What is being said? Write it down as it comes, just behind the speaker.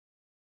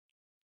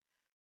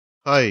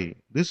Hi,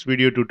 this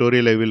video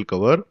tutorial I will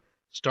cover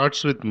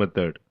starts with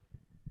method.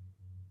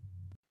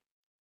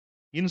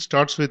 In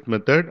starts with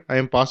method, I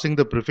am passing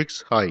the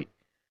prefix hi.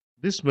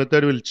 This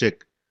method will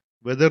check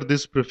whether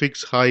this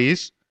prefix hi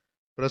is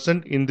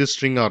present in this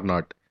string or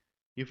not.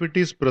 If it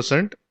is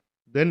present,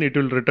 then it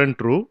will return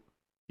true.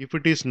 If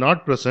it is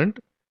not present,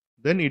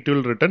 then it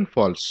will return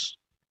false.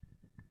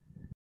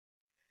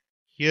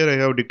 Here I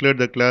have declared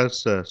the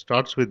class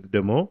starts with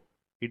demo.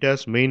 It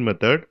has main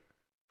method.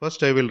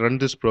 First I will run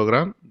this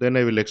program, then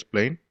I will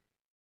explain.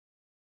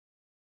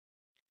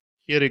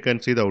 Here you can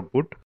see the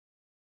output.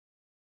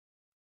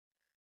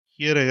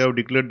 Here I have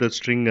declared the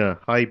string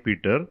hi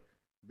Peter.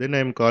 Then I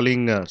am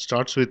calling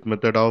starts with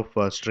method of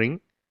string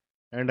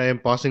and I am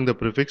passing the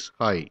prefix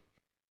hi.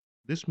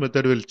 This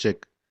method will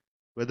check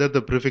whether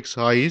the prefix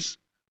hi is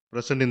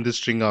present in this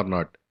string or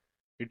not.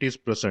 It is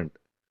present.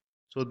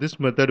 So this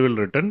method will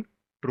return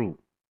true.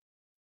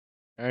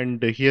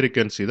 And here you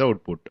can see the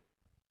output.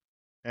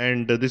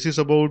 And this is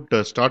about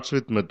starts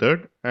with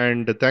method,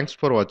 and thanks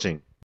for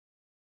watching.